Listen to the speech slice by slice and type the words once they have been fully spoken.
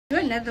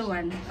another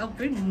one. I'll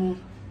bring more.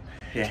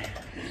 Yeah.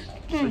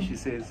 That's what she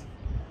says.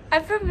 I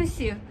promise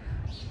you.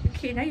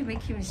 Okay, now you're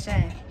making me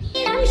shy.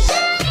 Why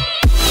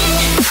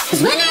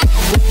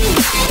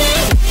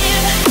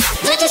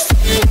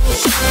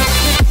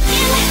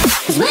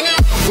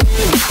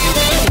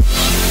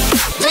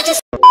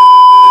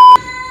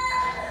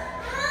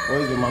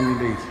is your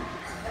mommy late?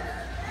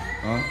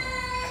 Huh?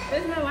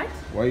 Where's my what?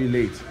 Why are you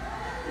late?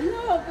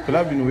 No. But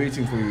I've been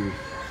waiting for you.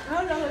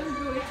 How long have you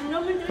been waiting?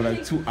 No, For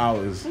like 2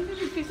 hours. I'm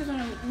taking pictures on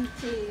a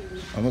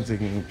meeting. I'm not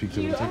taking any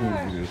pictures, I'm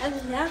taking videos.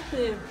 I'm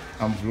laughing.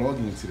 I'm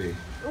vlogging today.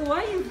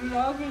 Why are you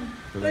vlogging?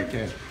 Because I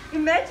can.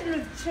 Imagine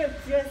with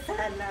chips, your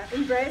son.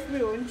 Embrace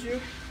me, won't you?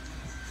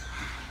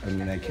 I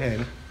mean, I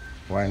can.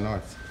 Why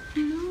not?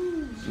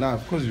 No. Nah,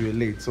 of course you were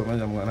late, so I'm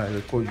gonna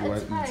record you while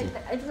eating.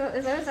 As long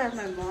as I have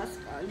my mask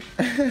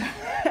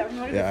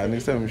on. Yeah,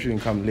 next time you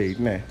shouldn't come late,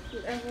 nah.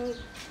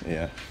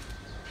 Yeah.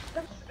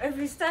 Have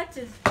we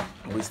started?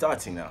 We're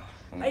starting now.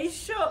 Are you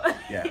sure?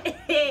 Yeah.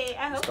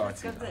 I hope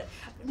Starting it's got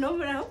no,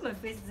 but I hope my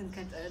face isn't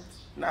cut out.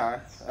 Nah,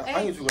 I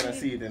think you're gonna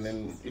see it and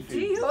then if do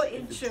your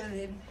intro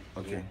then.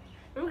 Okay.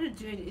 I'm gonna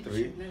do an intro.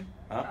 3.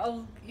 Huh?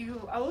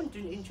 I won't do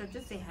an intro,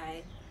 just say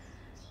hi.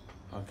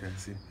 Okay,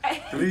 see.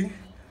 3,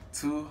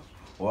 2,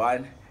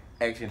 1,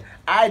 action.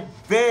 I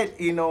bet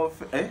I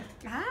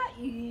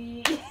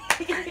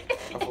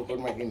forgot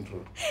my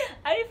intro.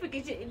 I didn't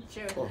forget your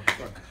intro. Oh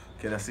fuck.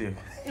 Okay, that's it.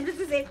 I'm just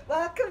gonna say,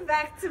 welcome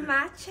back to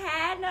my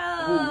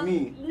channel. Who,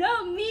 me?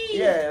 No, me.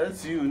 Yeah,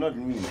 that's you, not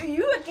me.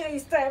 You again, you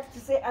start to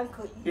say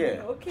Uncle E.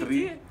 Yeah. Okay,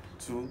 3,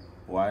 2,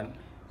 1.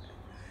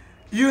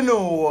 You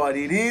know what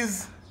it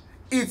is?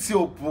 It's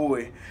your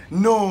boy,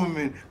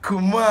 Norman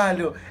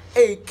Khumalo,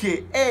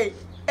 aka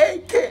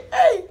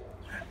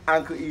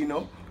Uncle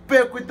Ino,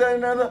 back with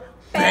another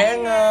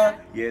banger.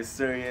 Yes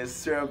sir,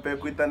 I'm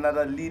back with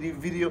another LITTY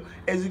video.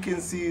 As you can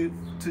see,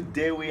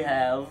 today we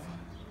have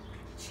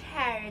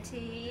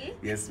charity.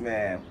 Yes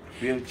ma'am,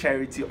 we have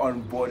charity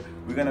on board.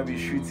 We're gonna be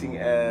shooting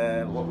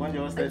what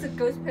was that? It's a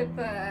ghost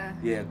pepper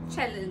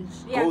challenge.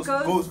 Yeah,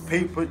 ghost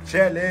paper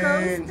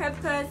challenge.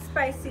 Ghost pepper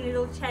spicy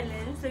little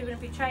challenge. So we're gonna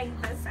be trying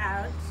this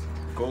out.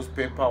 Ghost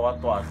pepper, what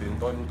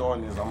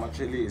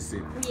is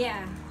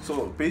yeah.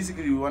 So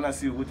basically we wanna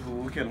see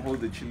who can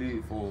hold the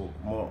chili for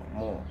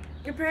more.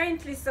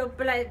 Apparently so,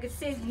 but like it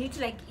says you need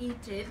to like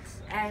eat it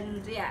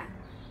and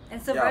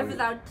and survive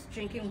without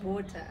drinking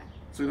water.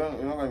 So you're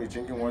not gonna be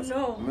drinking water?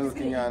 No. Milk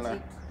in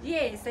yana.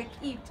 Yes, like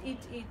eat.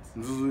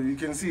 You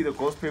can see the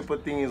ghost paper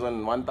thing is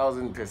on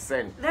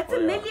 1000%. That's a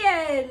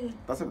million.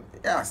 That's a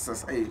that's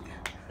a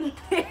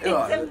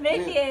it's a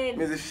million.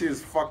 This shit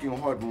is fucking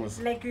hot,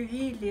 most. Like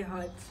really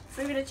hot.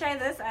 So we're gonna try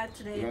this out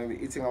today. We're gonna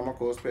be eating our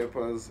ghost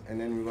peppers and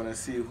then we're gonna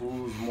see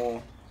who's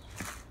more.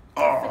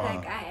 I feel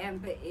like I am,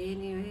 but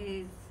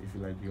anyways. You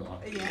feel like you are?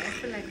 Yeah, I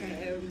feel like I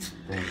am.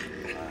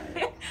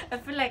 I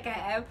feel like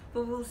I am,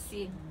 but we'll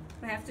see.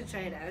 We have to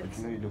try it out. But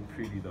you know you look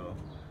pretty though.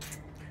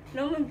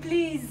 Norman,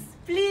 please.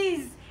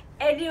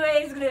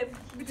 Anyways, we're gonna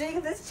be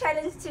doing this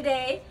challenge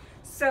today.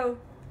 So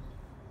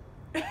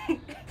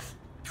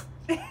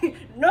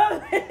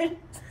Norman.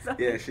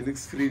 Yeah, she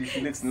looks pretty,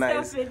 she looks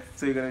nice.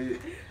 So you're gonna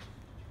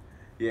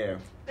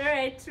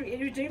Alright,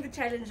 we're doing the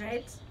challenge,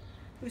 right?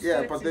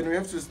 But then we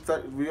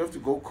have to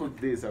go cook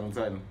this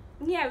sometime.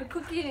 Yeah, we're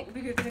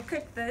gonna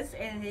cook this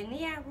and then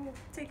we'll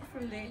take it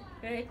from there,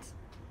 right?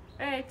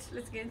 Alright,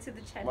 let's get into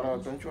the challenge.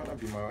 Mama, don't you wanna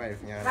be my wife?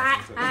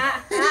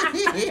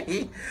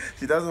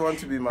 She doesn't want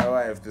to be my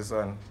wife, this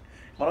one.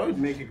 But I would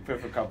make a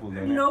perfect couple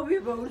then. No, we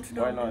won't.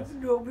 No. Why not?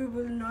 No, we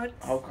will not.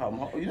 How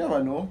come? You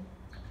never know.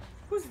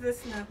 Who's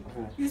this now?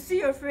 Who? You see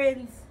your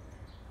friends.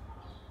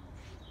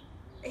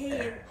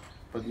 Hey.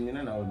 But you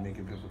know I would make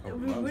a perfect couple.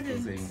 We I'm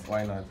wouldn't. still saying,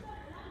 why not?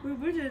 We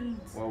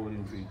wouldn't. Why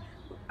wouldn't we?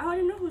 I want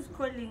to know who's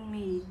calling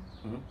me.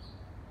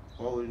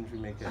 Why wouldn't we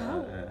make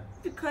a...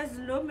 Because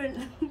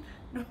Norman...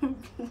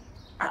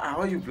 How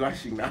are you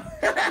blushing now?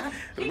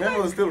 Remember,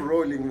 we're still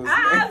rolling.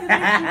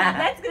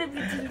 That's going to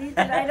be deleted.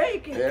 I know you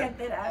can cut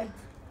that out.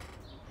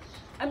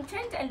 I'm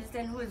trying to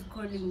understand who is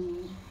calling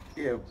me.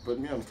 Yeah, but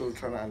me, I'm still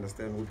trying to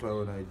understand which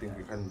one I think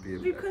we can't be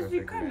because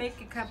we can't make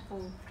a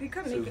couple. We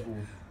can't make it. Who?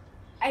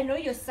 I know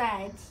your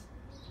side.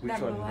 Which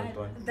Number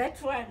one?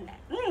 That one.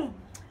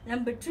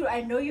 Number 2,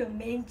 I know your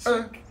main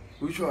chick.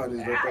 Which one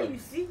is that one? You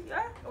see?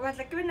 Was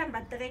like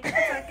number 3.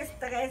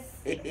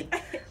 Stress.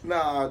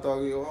 Nah,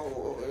 dog.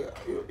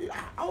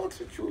 I will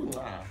treat you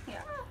now.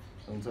 Yeah.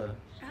 I'm sorry.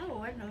 Oh,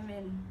 what no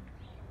man?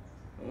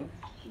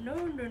 No.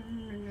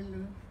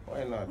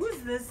 Why not?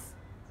 Who's this?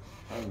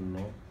 I don't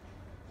know.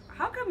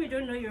 How come you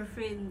don't know your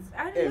friends?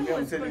 I don't know.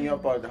 I'm telling you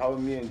about how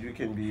me and you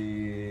can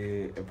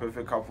be a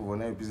perfect couple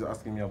when I'm busy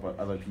asking me about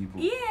other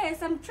people.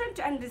 Yes, I'm trying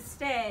to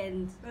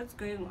understand what's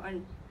going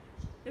on.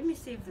 Let me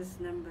save this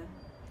number.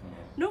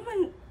 No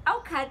one, I'll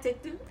cut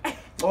it.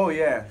 Oh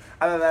yeah.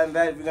 Other than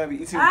that, we're gonna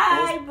be eating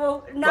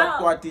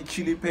those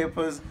chili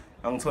peppers.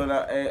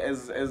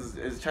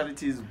 As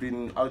Charity's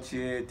been out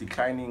here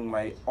declining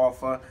my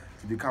offer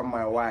to become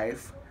my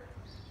wife.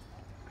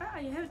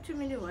 You have too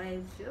many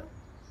wives, yo.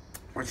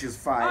 which is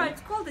fine. Oh,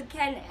 it's called the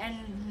can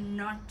and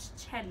not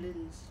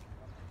challenge.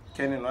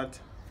 Can and not?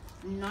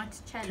 Not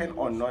challenge. Can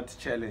or not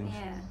challenge.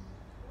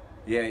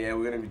 Yeah,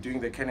 we're gonna be doing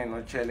the can and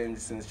not challenge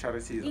since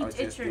charity is out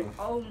here. Eat at your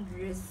own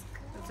risk.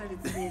 That's what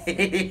it says.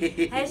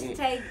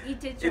 Hashtag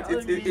eat at your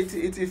own risk.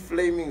 It's a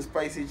flaming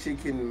spicy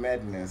chicken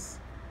madness.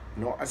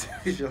 No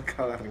artificial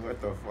coloring.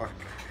 What the fuck?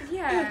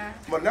 Yeah.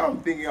 But now I'm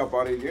thinking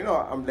about it. You know,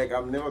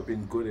 I've never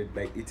been good at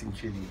like eating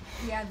chili.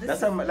 Yeah.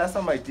 Last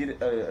time I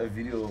did a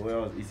video where I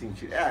was eating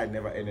chili, I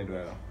never ended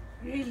well.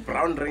 Really?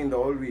 Brown rain the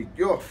whole week.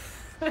 Yo,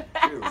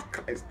 Jesus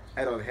Christ,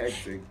 I don't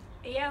hectic.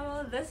 Yeah,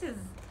 well, this is.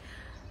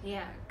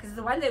 Yeah, because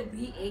the one that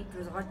we ate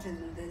was hotter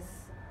than this.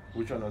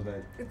 Which one was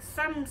that? It's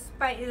some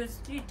spice. It was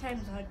 3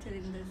 times hotter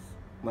than this.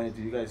 Man,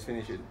 did you guys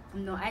finish it?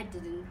 No, I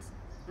didn't.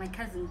 My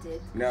cousin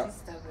did. No. She's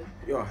stubborn.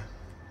 Yo,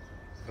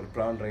 got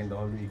brown rain the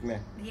whole week,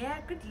 man. Yeah,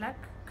 good luck.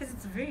 Because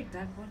it's very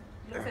dark.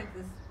 It looks like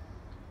this.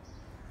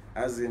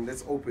 As in,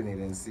 let's open it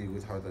and see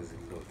how does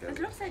it look. It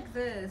looks like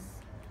this.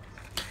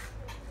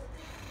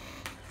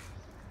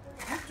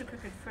 I have to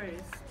cook it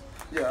first.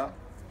 Yeah.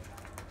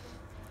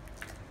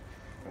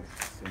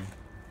 Let's see.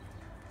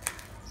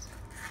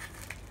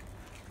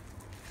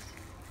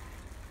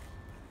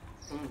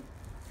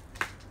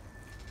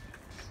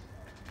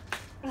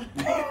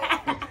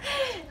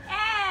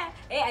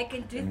 Hey, I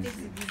can do things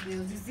with these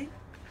nails, you see?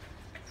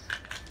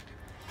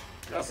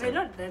 They're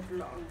not that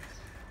long.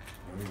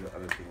 Where's the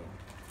other thing?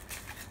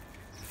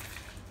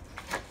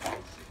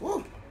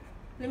 Woo.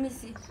 Let me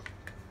see.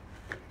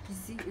 You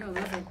see? Yo,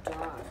 those are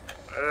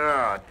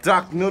dark.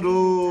 Duck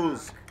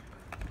noodles.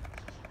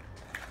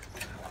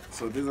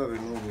 So these are the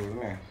noodles,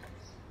 man.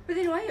 But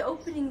then why are you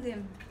opening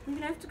them? You're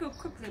gonna have to go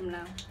cook them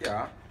now.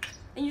 Yeah.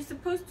 And you're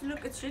supposed to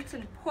look, it's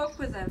written pork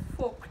with a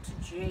fork to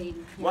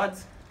drain. What?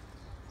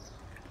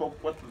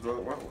 Pork, what?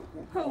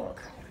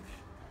 Pork.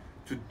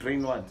 To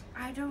drain what?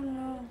 I don't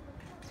know.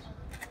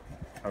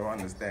 I don't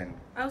understand.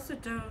 I also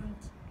don't.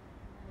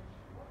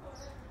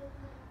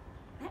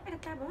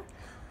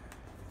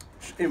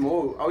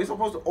 Imo, are we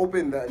supposed to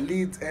open the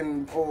lids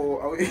and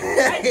or are we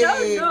I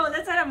don't know,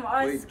 that's what I'm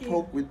asking. Wait,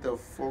 pork with the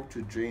fork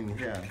to drain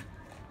here.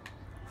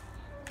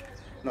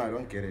 No, I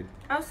don't get it.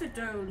 I also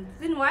don't.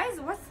 Then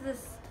what's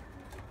this?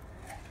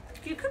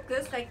 Do you cook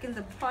this like in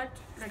the pot,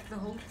 like the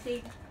whole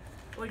thing?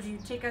 Or do you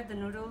take out the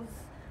noodles?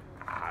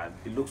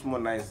 It looks more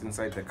nice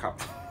inside the cup.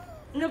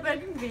 No, but I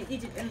think we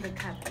eat it in the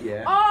cup.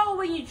 Yeah. Oh,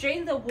 when you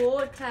drain the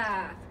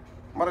water.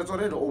 But it's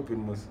already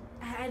open, Mus.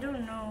 I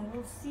don't know.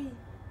 We'll see.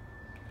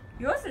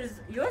 Yours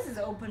is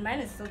open. Mine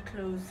is still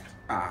closed.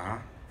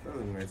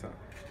 Doesn't matter.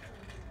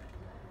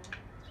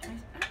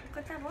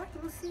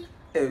 We'll see.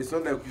 Hey, it's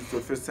not like it's the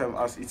first time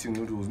us eating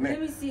noodles, man.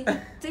 Let me see.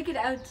 Take it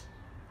out.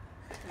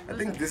 I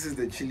think this is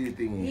the chili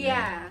thing.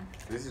 Yeah.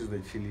 This is the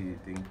chili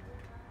thing.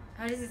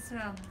 How does it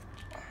smell?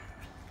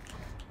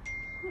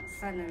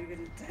 Son, are we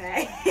gonna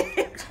die?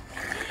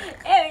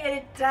 Hey, we're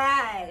gonna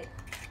die.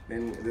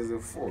 Then there's a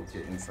fork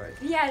here inside.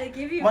 Yeah, they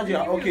give you. But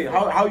okay,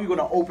 how are you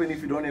gonna open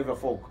if you don't have a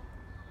fork?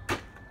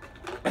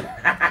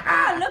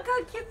 Oh, look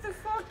how cute the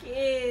fork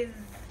is.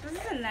 This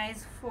is a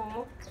nice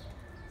fork.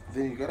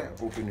 Then you gotta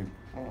open it.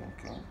 Oh,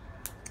 okay.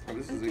 Oh,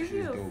 this is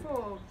actually dope.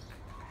 Fork.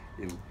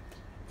 Yeah.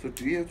 So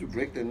do you have to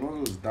break the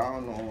noodles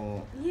down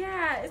or?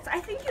 Yeah, I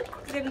think you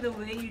cook them the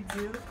way you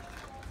do.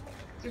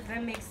 If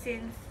that makes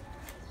sense.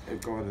 Hey,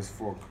 cover this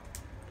fork.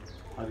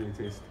 How do it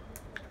taste?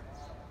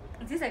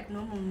 It tastes like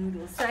normal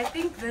noodles. So I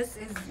think this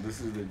is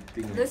the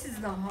thing. This is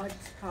the hot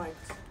part.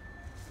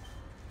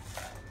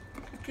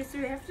 Okay, so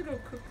we have to go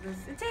cook this.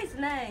 It tastes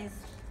nice.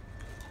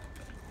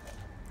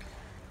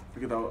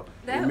 Look at how.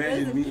 That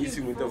Imagine me cute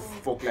eating with a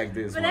fork like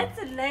this. But man. that's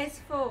a nice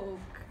fork.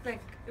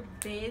 Like it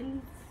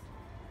bends.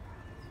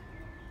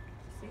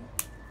 See?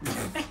 I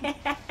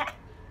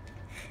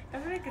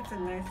feel like it's a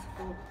nice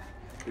fork.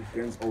 It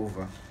bends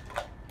over.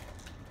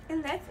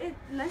 And that's it.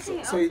 Nothing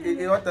else. So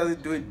what does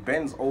it do? It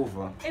bends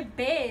over. It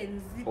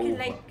bends. You Over. can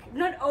like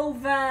not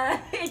over.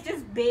 It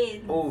just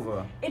bends.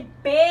 Over. It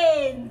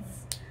bends.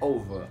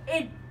 Over.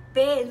 It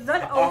bends.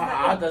 Not over.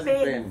 How does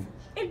it bends. bend?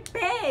 It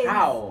bends.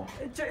 How?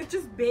 It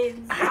just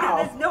bends. How?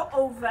 There's no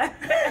over.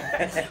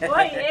 Why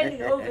are you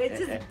adding over? It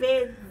just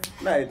bends.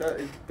 No,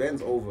 it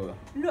bends over.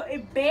 No,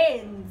 it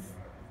bends.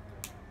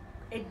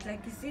 It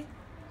like you see,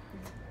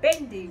 it's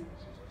bending.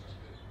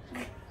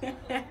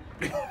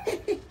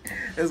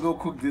 Let's go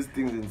cook these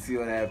things and see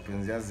what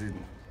happens. Just it.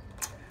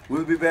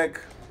 We'll be back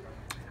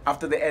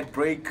after the ad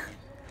break.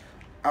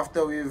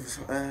 After we've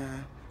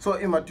so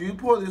Emma, do you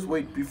pour this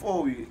weight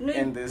before we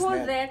end this?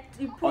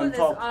 You pour on this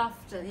top,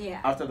 after,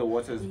 yeah. After the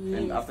waters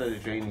and Yes. after the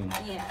draining.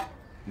 Yeah.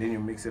 Then you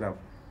mix it up.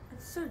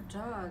 It's so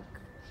dark.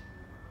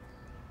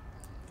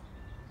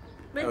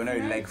 Oh, now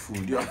you like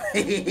food.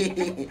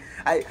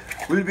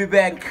 We'll be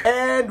back.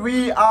 And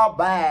we are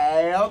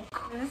back.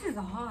 This is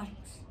hot.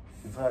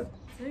 It's hot.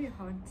 It's very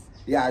hot.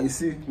 Yeah, you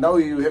see, now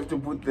you have to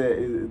put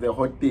the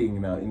hot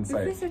thing now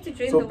inside. You have to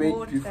drain so the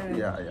water.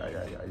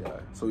 Yeah.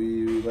 So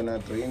you're gonna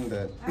drain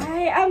that.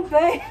 I'm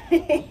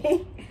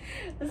burning.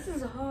 This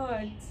is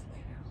hot.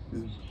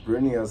 She's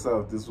burning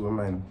herself, this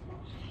woman.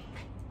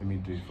 Let me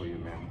do it for you,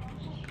 ma'am.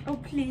 Oh,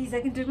 please,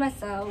 I can do it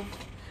myself.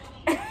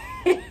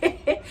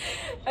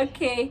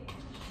 Okay.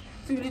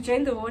 So you're going to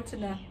drain the water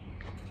now.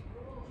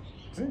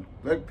 See?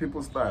 Like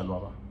people style,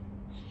 Baba.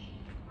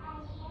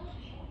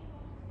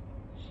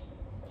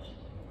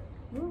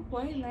 Oh,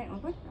 why am I... Oh,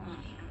 what?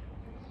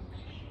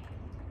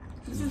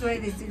 This is why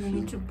they say we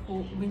need to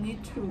poke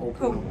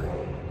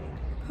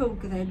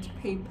that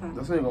paper.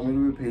 That's why you want me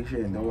to be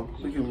patient.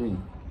 Look at me.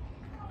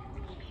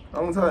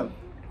 Long time.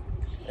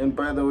 And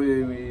by the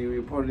way,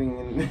 we're pouring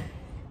in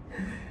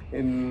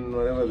in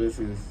whatever this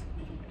is.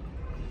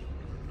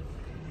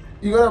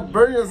 You gotta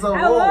burn yourself.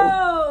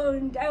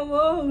 I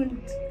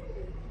won't.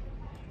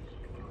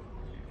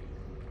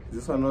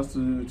 This one wants to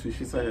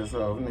shisa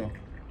herself, ne?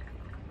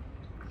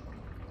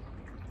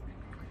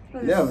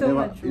 Well, Yeah, so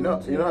much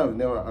water. I've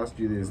never asked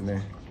you this,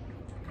 ne?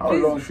 How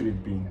Please. long should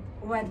it be?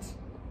 What?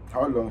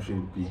 How long should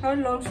it be? How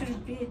long should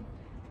it be?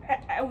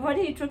 What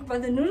are you talking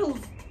about? The noodles?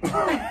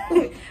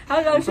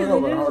 How long should the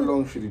noodles? How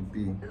long should it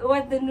be?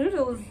 What, the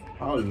noodles?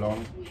 How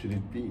long should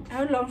it be?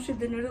 How long should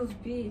the noodles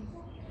be?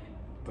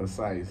 The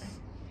size.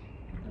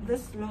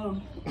 This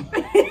long.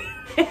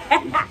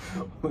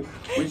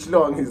 Which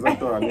long is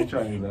that one? Which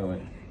one is that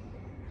one?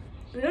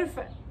 We don't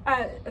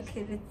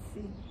okay, let's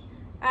see.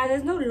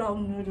 There's no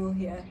long noodle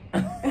here.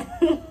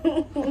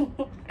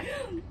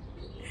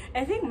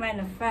 I think mine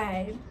are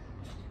fine.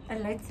 I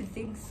like to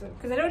think so.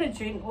 Because I don't want to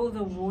drain all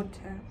the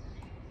water.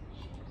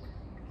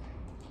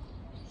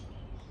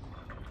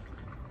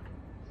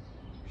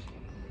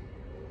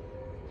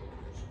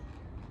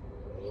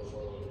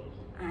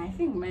 I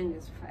think mine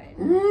is fine.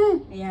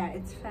 Yeah,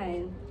 it's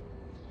fine.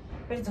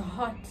 But it's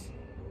hot.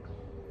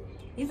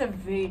 These are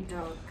very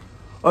dark.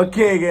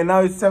 Okay, again, now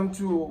it's time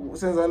to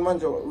since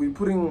we're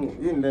putting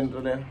in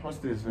the what's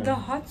this? The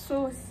hot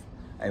sauce.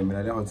 I mean,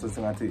 I hot sauce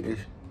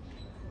ish.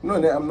 No,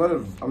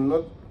 I'm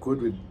not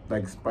good with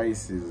like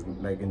spices,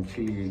 like and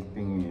chili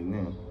thing, you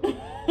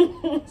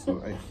know.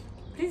 So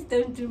please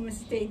don't do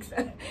mistakes.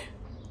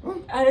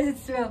 How does it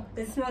smell?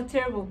 Does it smell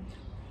terrible?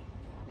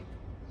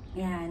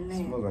 Yeah, no. It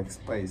smells like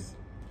spice.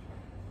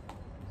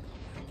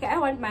 Okay, I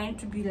want mine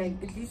to be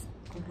like at least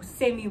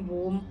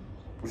semi-warm.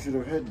 We should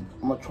have had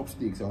my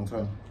chopsticks on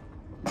time.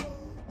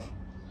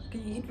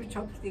 Can you eat with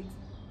chopsticks?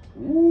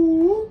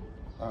 Ooh.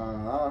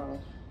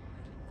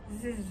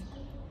 This is...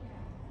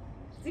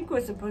 I think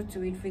we're supposed to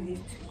wait for these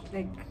to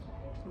like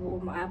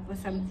warm up or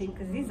something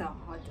because these are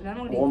hot. And I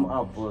don't warm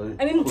up or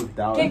cool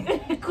down?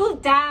 Cool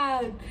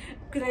down.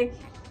 Like...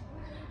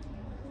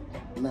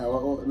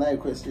 Now a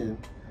question.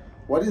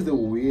 What is the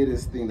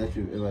weirdest thing that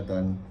you've ever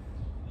done?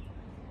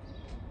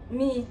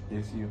 Me?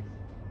 Yes, you.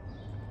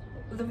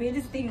 The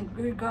weirdest thing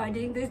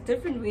regarding there's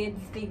different weird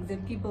things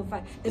that people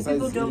find that Besides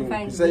people don't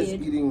find besides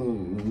weird.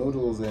 Eating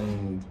noodles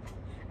and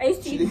I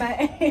used to eat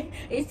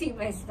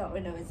my snot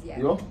when I was young.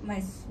 Yo? My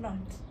snot.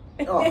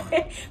 Oh.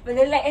 But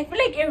then like I feel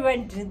like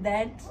everyone did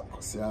that.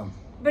 Yeah.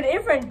 But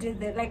everyone did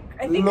that. Like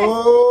I think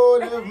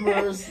Lord have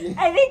mercy.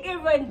 I think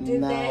everyone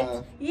did Nah.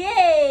 that.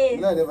 Yes.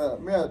 No, never.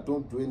 Me, I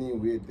don't do any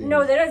weird things.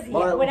 No, that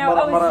was when I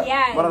was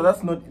young. But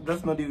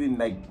that's not even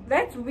like.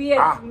 That's weird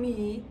to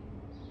me.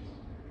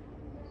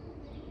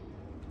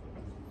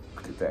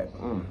 Look at that.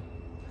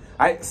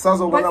 What's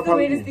the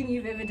weirdest thing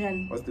you've ever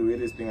done? What's the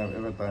weirdest thing I've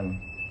ever done?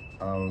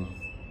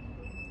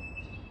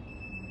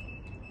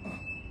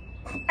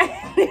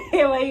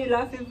 Why are you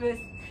laughing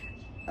first?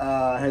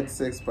 I had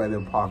sex by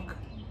the park.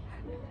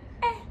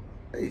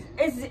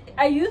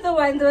 Are you the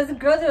one? There was a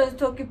girl that was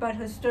talking about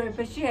her story,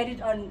 but she had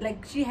it on,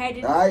 like, she had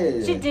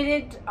it, she did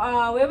it,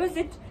 where was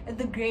it? At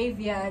the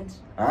graveyard.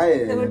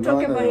 They were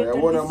talking about it. I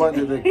want to mind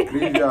the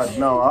graveyard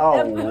now.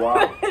 Oh,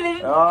 wow.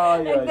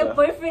 The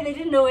boyfriend, they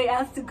didn't know where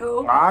else to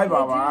go.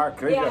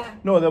 Graveyard. Yeah.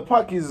 No, the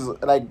park is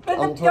like...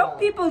 But don't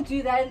people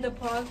do that in the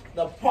park?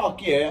 The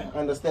park, yeah, I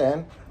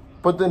understand.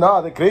 But then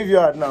the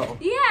graveyard now.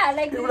 Yeah,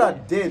 like... People are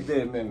dead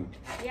there, man.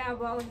 Yeah,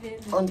 well then.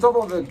 On top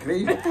of the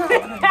graveyard.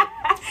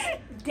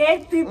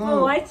 Dead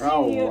people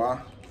watching you.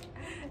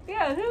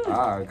 Yeah, who?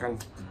 I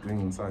can't be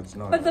doing such.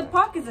 No. But the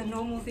park is a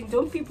normal thing.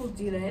 Don't people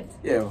do that?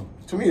 Yeah,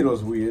 to me it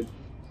was weird.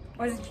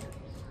 Was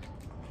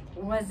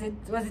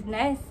it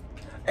nice?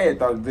 Hey,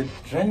 the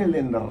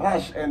adrenaline, the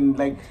rush, and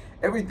like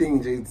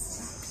everything,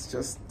 it's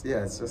just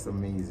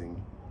amazing.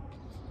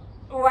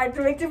 What,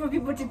 waiting for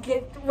people to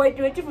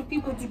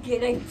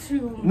get like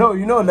to... No,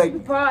 you know,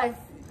 like... Boss.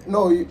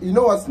 No, you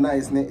know what's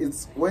nice, ne?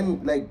 It's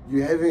when like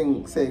you're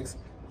having sex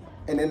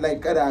and then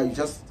like you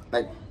just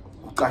like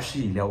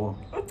ukashile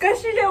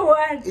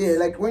what? Yeah,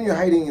 like when you're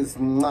hiding it's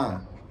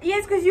mwah.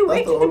 Yes, because you're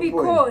waiting to be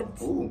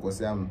caught. Oh,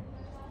 Nkosi yami.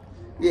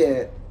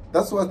 Yeah,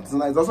 that's what's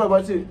nice. That's why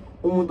about you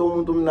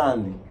umuntu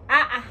mnandi.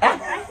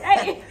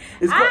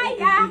 It's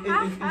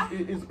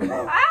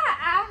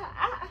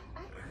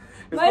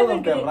because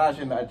of the rush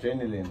and the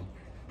adrenaline.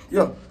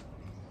 Yo.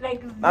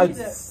 Like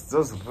that's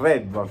just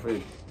red, my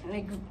friend.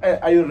 Like,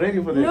 are you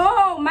ready for this?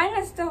 No, mine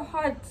is still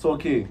hot. So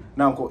okay,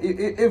 now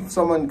if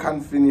someone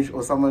can't finish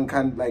or someone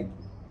can't like,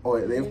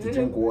 or they have to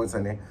drink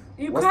water,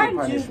 you what's can't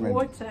the punishment? drink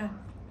water.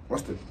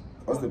 What's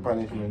the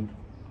punishment?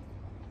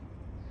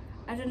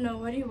 I don't know.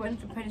 What do you want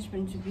the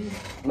punishment to be?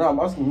 No, I'm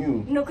asking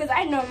you. No, because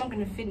I know I'm not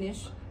going to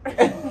finish.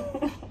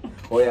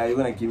 Oh yeah, you're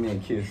going to give me a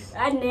kiss.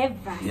 I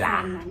never.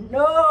 Yeah.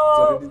 No. It's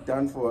already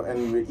done for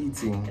and we're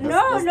eating.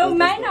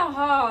 Mine are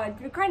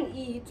hard. We can't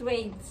eat.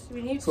 Wait.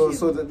 We need to.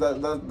 So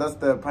that's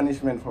the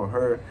punishment for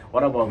her.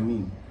 What about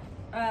me?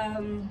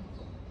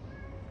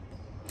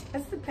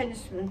 That's the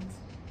punishment.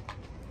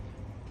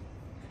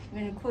 I'm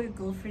gonna call your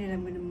girlfriend and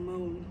I'm gonna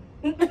moan.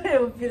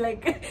 it'll be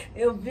like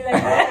a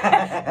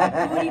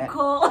booty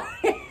call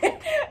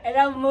and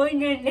I'll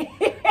moan your name.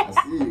 I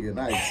see,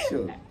 nice,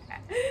 sure.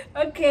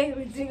 Okay,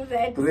 we do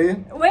that. 3.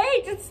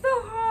 Wait, it's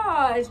still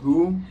hard.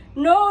 2.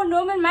 No,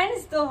 Norman, mine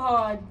is still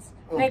hard.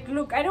 Like,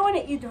 look, I don't want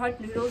to eat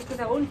hot noodles because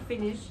I won't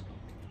finish.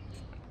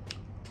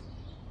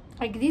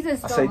 Like, these are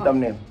still I say hot.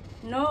 thumbnail.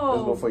 No.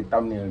 Let's go for a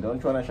thumbnail.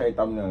 Don't you want to show a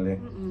thumbnail there?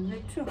 They're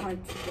too hard.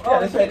 Yeah,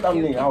 let's show a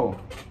thumbnail. How?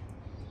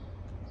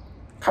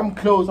 Come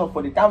closer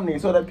for the thumbnail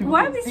so that people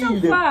can see so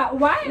them. Far?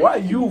 Why are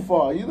you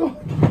far? You know?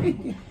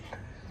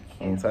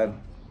 Inside.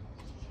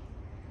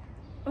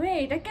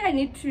 Wait, I think I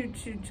need to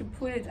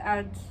pull it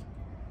out.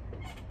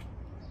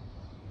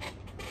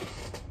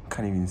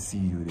 Can't even see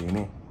you there,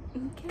 ne?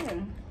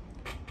 Okay.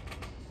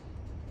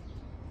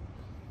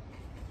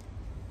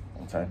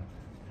 Inside.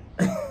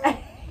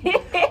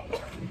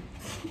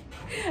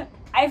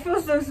 I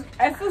feel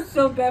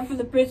so bad for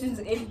the person who's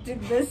editing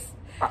this.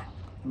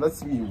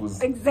 That's me.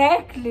 Was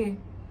exactly.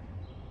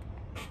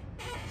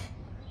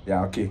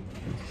 Yeah. Okay.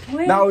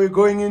 Wait. Now we're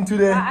going into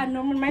the.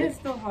 No, mine is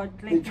still hot.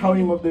 Like the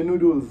chowing of the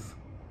noodles.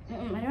 I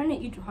don't want to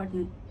eat hot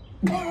noodles.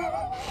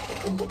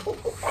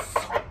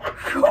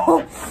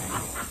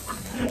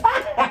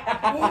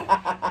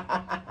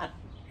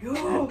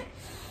 Yo.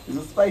 Is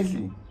it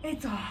spicy?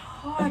 It's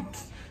hot.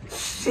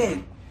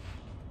 Shit.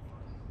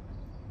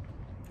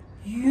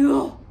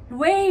 Yo.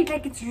 Wait,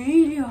 like it's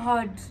really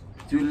hot.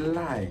 You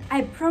lie.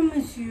 I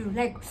promise you,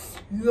 like,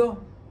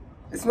 yo.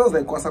 It smells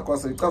like kwasa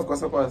kwasa. You have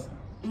kwasa kwasa?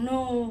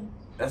 No.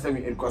 That's why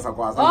we ate kwasa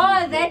kwasa.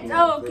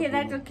 Oh, okay,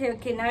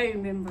 now I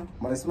remember.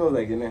 But it smells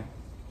like, it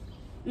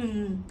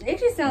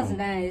actually sounds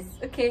nice.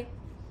 Okay.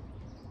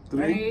 3,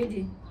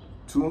 ready.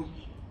 2,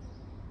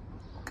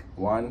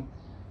 1,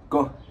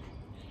 go.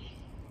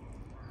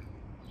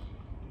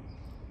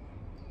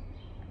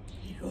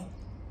 Yo.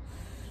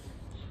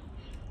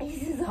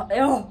 This is hot.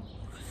 Yo.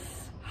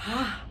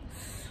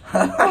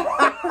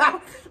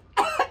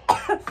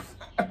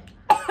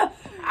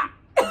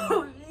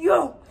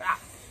 Yo.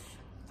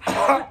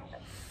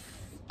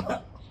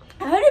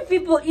 How do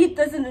people eat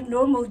this on a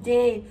normal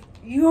day?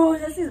 Yo,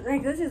 this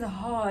is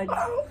hard.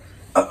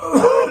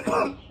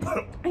 Are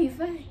you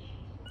fine?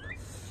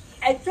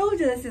 I told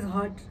you this is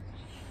hot.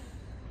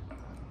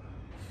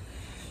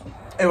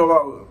 Hey,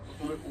 Baba,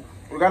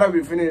 we gotta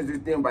be finished this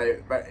thing by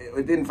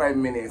within 5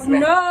 minutes.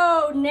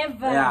 No,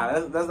 never.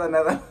 Yeah, that's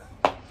another.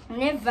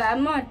 Never.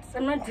 I'm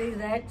not doing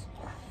that.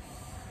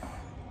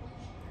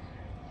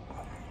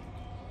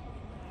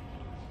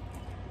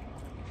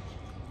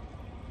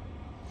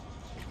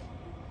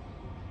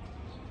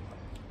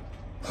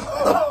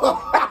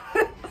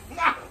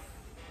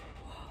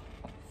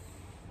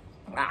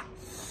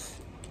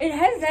 It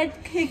has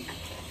that kick.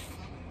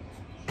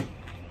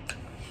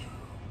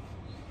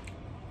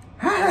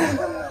 I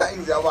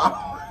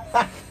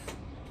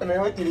mean,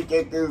 what did you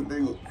get this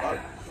thing?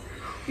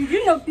 Did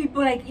you know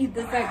people like eat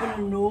this like on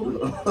a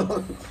gnome?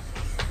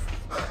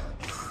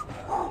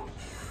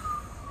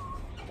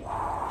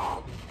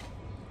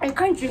 I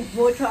can't drink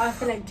water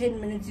after like 10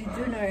 minutes. You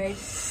do know, right?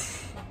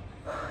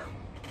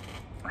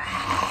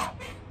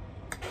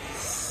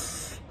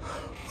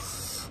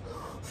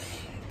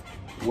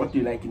 What do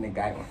you like in a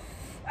guy?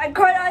 I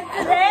can't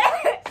answer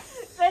that.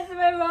 That's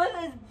my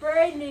mouth is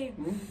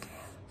burning.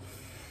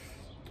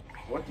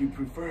 What do you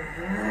prefer?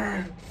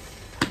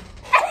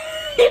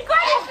 You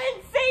can't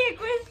even say a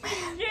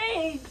question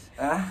straight.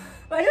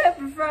 What do I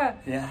prefer?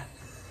 Yeah.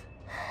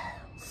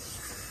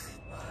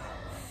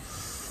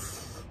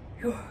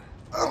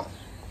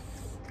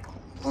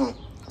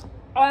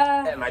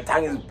 And my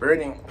tongue is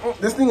burning.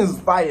 This thing is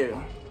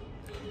fire.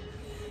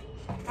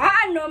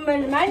 No,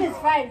 man, mine is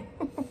fine.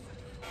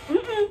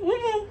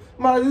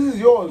 Man, this is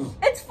yours.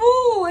 It's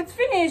full. It's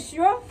finished,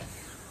 yo.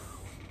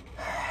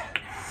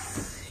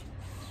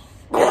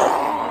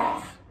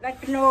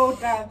 Like no,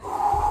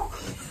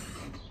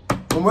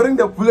 I'm wearing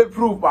the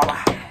bulletproof,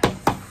 Baba.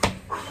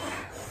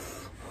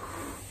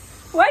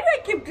 Why do I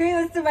keep doing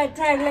this to my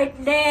tongue? Like,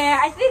 nah,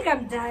 I think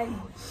I'm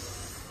done.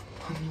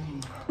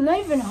 I'm not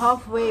even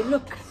halfway.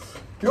 Look.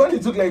 You only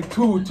took like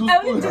two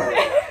spoons.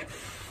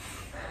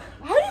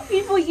 How do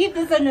people eat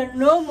this on a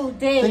normal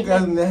day? I think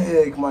that's in the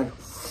headache, man.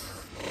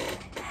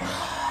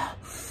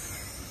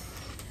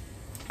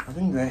 I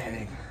think the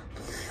headache.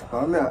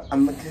 I'm not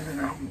getting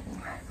it.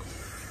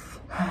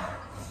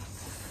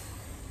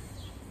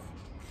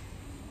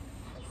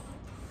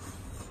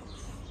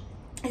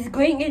 Is it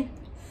going in?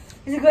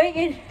 Is it going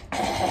in?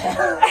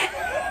 I'm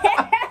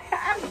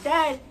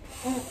done.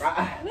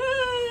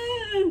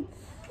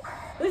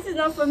 This is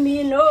not for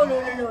me. No.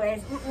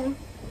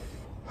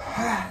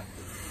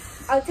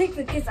 I'll take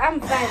the kiss. I'm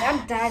fine.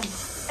 I'm done.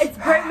 It's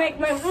burnt like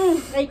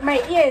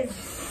my ears.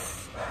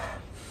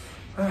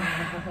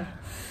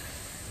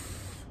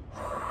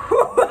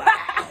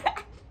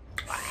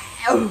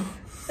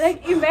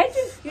 Like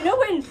imagine, you know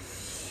when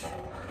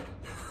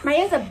my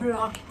ears are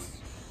blocked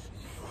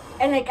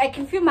and like I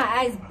can feel my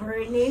eyes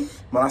burning.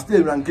 Man, I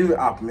still don't give it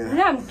up, man.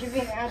 No, I'm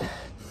giving up.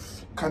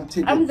 Can't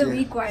take I'm it. the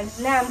weak one.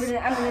 Now I'm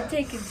gonna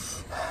take it.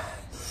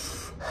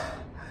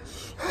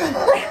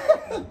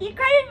 You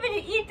can't even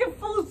eat a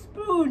full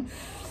spoon.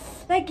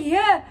 Like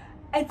here,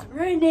 it's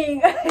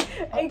raining.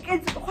 Like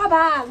it's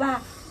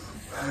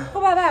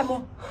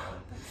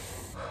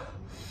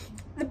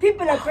the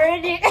people are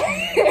burning.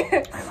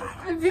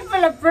 The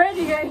people are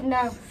burning right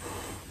now.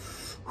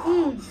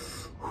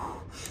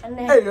 And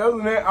then, hey, and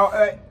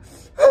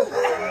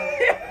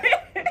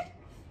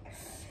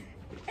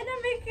I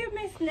make you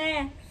miss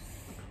now.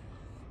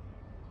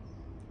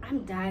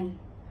 I'm done.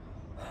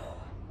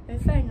 I'm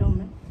fine,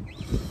 Norman.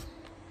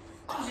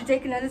 Did you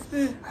take another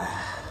spoon?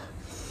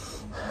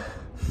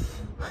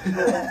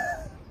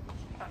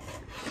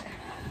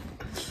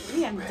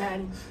 Yeah, I'm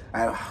done.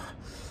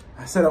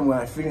 I said I'm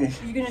gonna finish.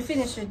 You're gonna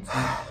finish it.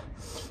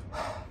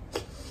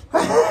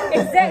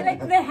 Is that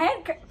like the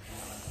head?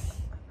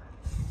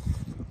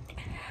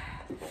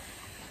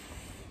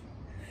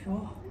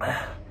 Sure.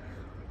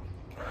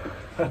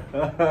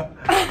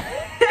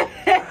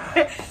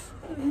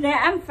 Nah,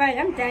 I'm fine.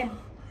 I'm done.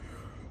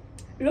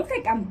 It looks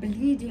like I'm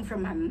bleeding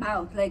from my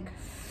mouth. Like,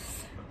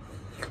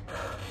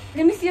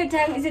 let me see your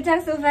tongue. Is your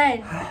tongue still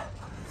fine?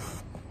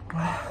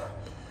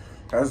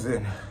 That's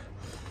it.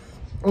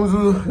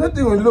 That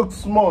thing will look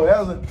small.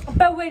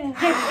 But when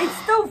it's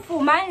still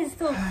full, mine is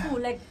still full.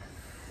 Like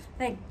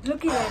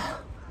looking at.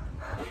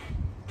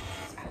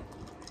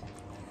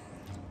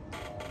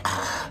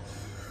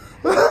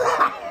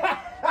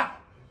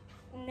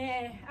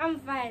 Nah, I'm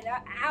fine.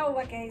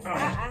 Ow, guys.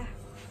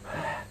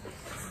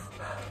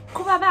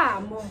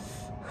 Kubabamo.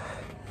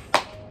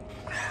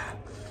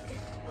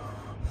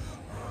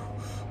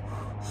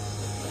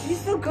 You're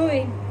still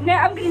going. No,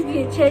 I'm gonna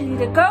be a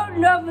cheerleader. Go,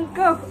 Norman,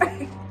 go.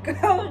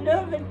 Go,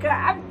 Norman, go.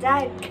 I'm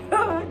done.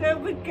 Go,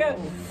 Norman, go.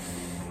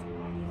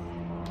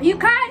 You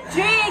can't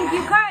drink.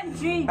 You can't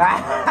drink.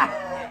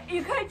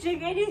 You can't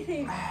drink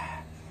anything.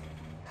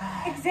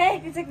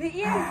 Exactly. It's like the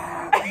ears.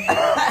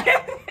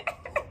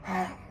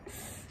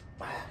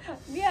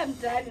 Yeah, I'm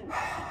done.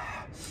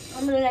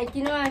 I'm like,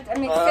 you know what?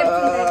 I'm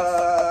accepting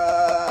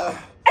that.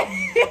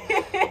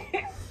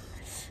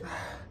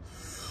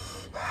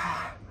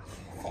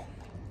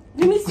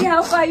 Let me see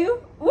how far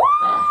you. Woo!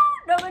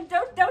 No,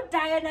 don't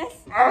die on us.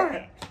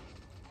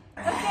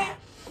 Okay.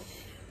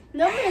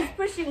 No one is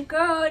pushing.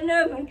 Go,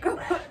 no one, go.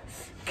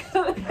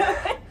 Go, no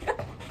one, go.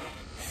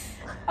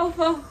 Oh,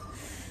 well.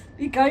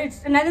 We got it.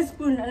 Another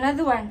spoon,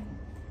 another one.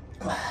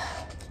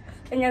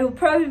 And I will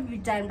probably be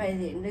done by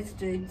then. Let's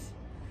do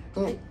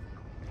it.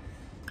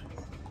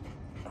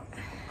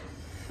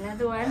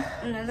 Another one,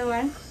 another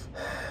one.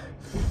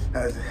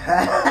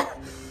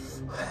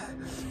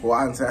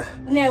 One, sir.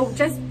 No,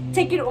 just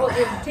take it all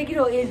in. Take it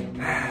all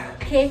in.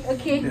 Okay,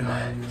 okay.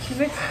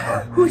 Give it.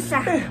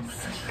 Husa.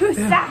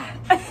 Husa.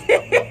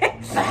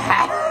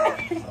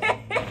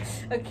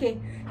 Okay.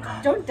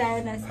 Don't die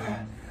on us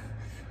now.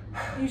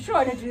 You sure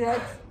want to do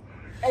that?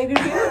 Are you going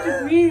to be able to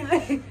breathe?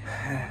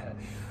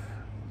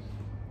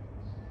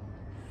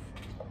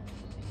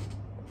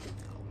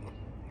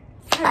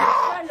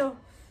 Khumalo,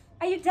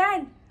 are you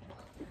done?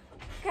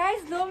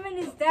 Guys, Norman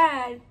is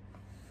done.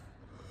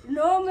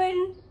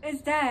 Norman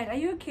is done. Are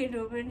you okay,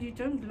 Norman? You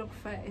don't look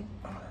fine.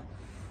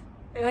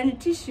 You want a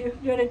tissue?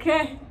 You want to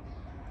cry?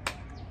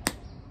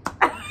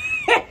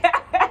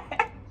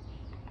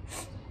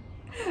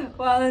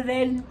 Well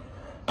then,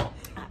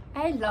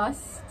 I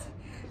lost.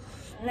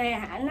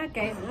 Nah,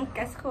 guys,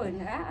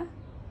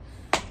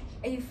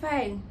 are you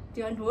fine? Do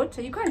you want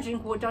water? You can't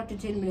drink water after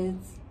 10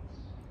 minutes.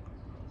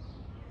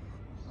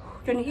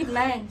 Can you eat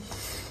mine?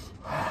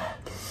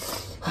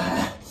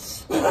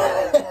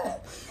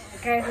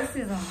 Guys, this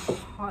is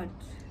hot.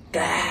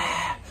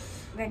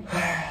 Like,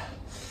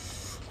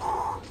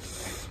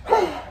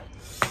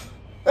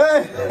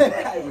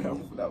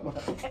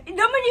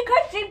 Norman, you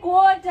can't drink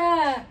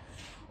water.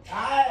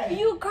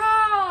 You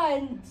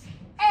can't.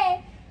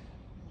 Hey.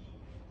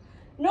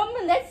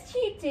 Norman, that's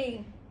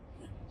cheating.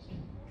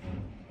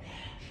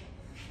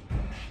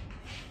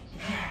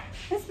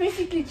 That's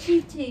basically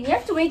cheating. You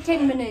have to wait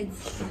 10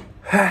 minutes.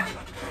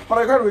 But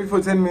I can't wait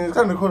for 10 minutes. I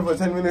can't record for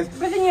 10 minutes.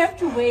 But then you have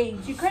to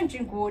wait. You can't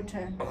drink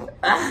water.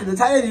 The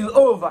challenge is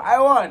over. I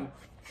won.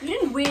 You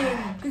didn't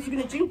win because you're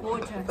going to drink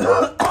water.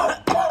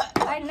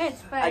 I know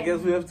it's fine. I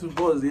guess we have to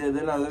pause here.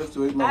 Then I'll have to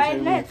wait my 10 I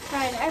know minutes. it's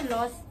fine. I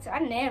lost. I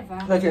never.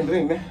 I can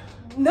drink, eh?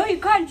 No, you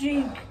can't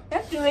drink. You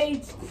have to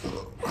wait.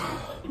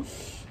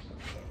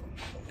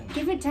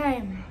 Give it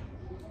time.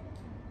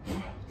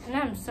 No,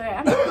 I'm sorry.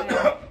 I'm sorry.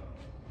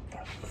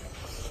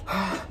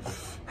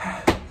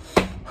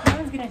 No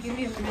one's gonna give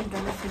you $1 million to do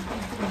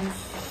this.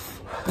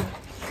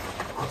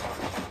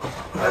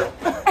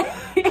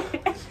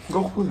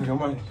 Go cool down,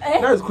 man.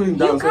 Now it's cooling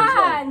down. You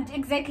can't.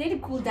 Exactly. Let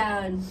it cool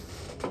down.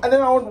 And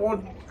then I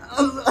want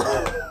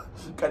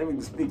can't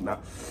even speak now.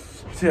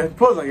 See,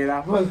 pause again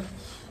now.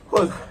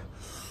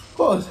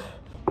 Pause.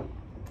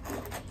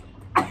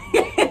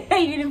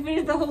 You're gonna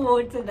finish the whole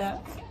water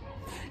now.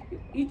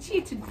 You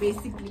cheated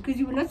basically because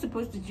you were not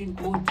supposed to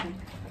drink water.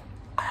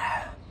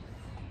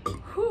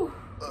 Whew.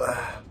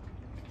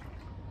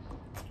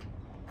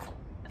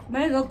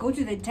 Might as well go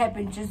to the tap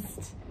and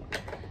just.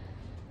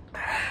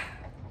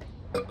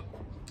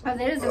 Oh,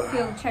 there is a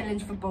field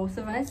challenge for both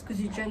of us because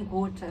you drank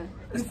water.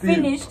 You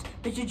finished,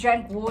 but you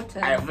drank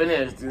water. I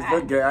finished. It's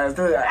not good. I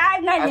still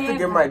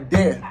get my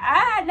day.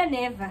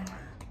 Never.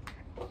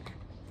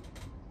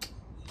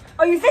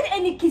 Oh, you said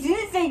any kiss. You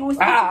didn't say it was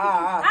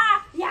yeah.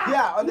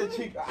 Yeah, on the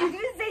cheek. You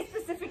didn't say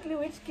specifically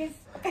which kiss.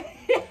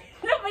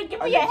 No, but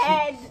give me your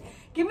hand.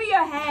 Give me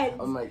your hand.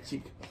 On my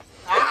cheek.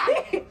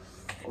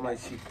 On my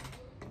cheek.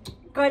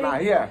 Got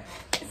it. Here.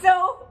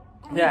 So,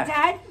 we're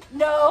done?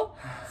 No.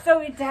 So,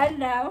 we're done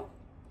now.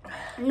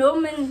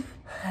 Norman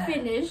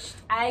finished.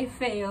 I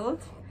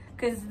failed.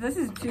 Because this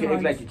is too act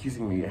much. like you're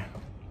kissing me, yeah?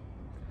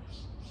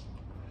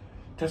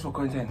 Just for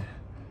content.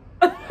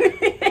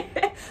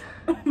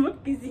 I'm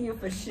not kissing you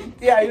for shit.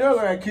 Yeah, you're not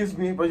gonna kiss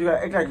me, but you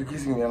gotta act like you're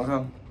kissing me,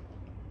 understand?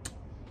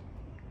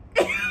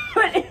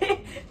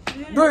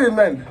 Do it,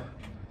 man.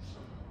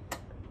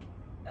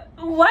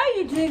 Why are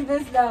you doing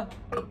this now?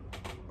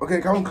 Okay,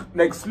 come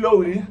like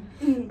slowly.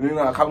 Then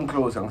I come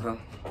close, understand?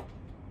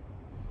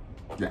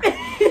 Yeah.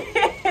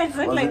 It's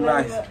Was like it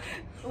nice?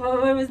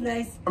 What was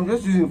nice? I'm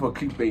just using it for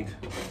clickbait.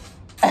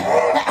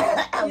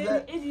 You're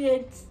an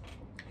idiot.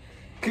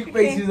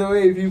 Clickbait is the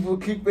way, people.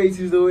 Clickbait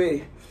is the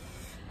way.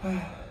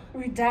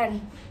 We're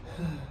done.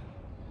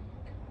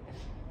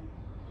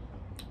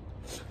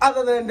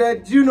 Other than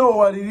that, you know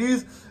what it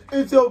is.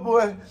 It's your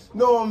boy,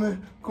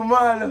 Norman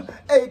Khumalo,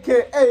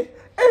 aka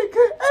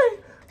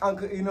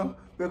Uncle Ino.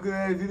 Welcome to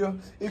another video.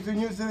 If you're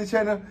new to the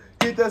channel,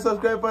 hit that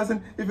subscribe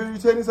button. If you're a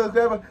returning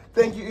subscriber,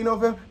 thank you, Ino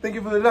Fam. Thank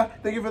you for the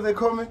like, thank you for the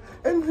comment,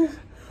 and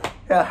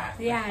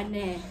Yeah,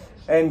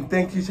 and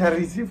thank you,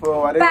 Charity,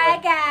 for whatever. Bye,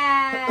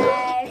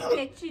 guys.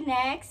 Catch you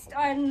next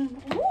on.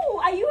 Ooh,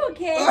 are you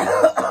okay?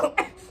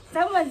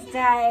 Someone's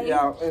died.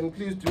 Yeah, and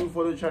please do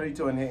follow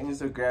Charity on her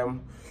Instagram.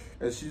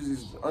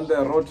 She's on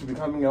the road to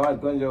becoming a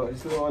what, Lukanyo? She's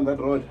still on that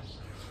road.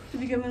 To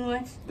becoming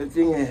what? The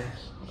thing,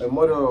 a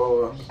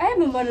model. I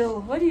am a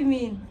model. What do you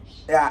mean?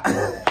 Yeah.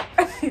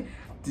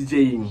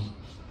 DJing.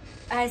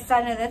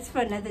 Sana, that's for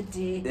another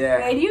day.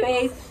 Yeah.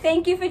 Anyways,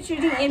 thank you for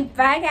tuning in.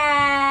 Bye,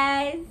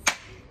 guys.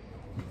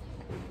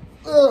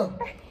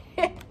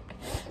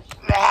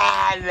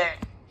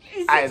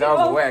 I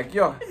don't work,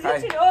 yo.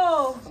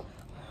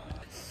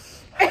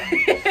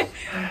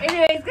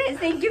 Anyways, guys,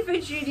 thank you for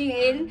tuning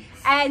in,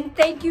 and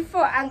thank you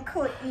for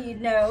Uncle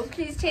Ino.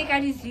 Please check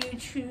out his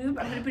YouTube.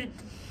 I'm gonna put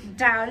it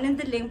down in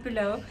the link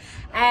below.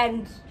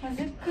 And was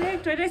it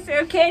correct? What did I say?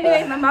 Okay,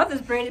 anyways, my mouth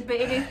is braided, but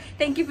anyways,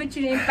 thank you for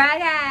tuning in. Bye,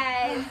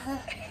 guys.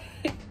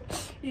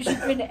 You should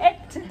go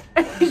act.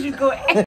 You should go act.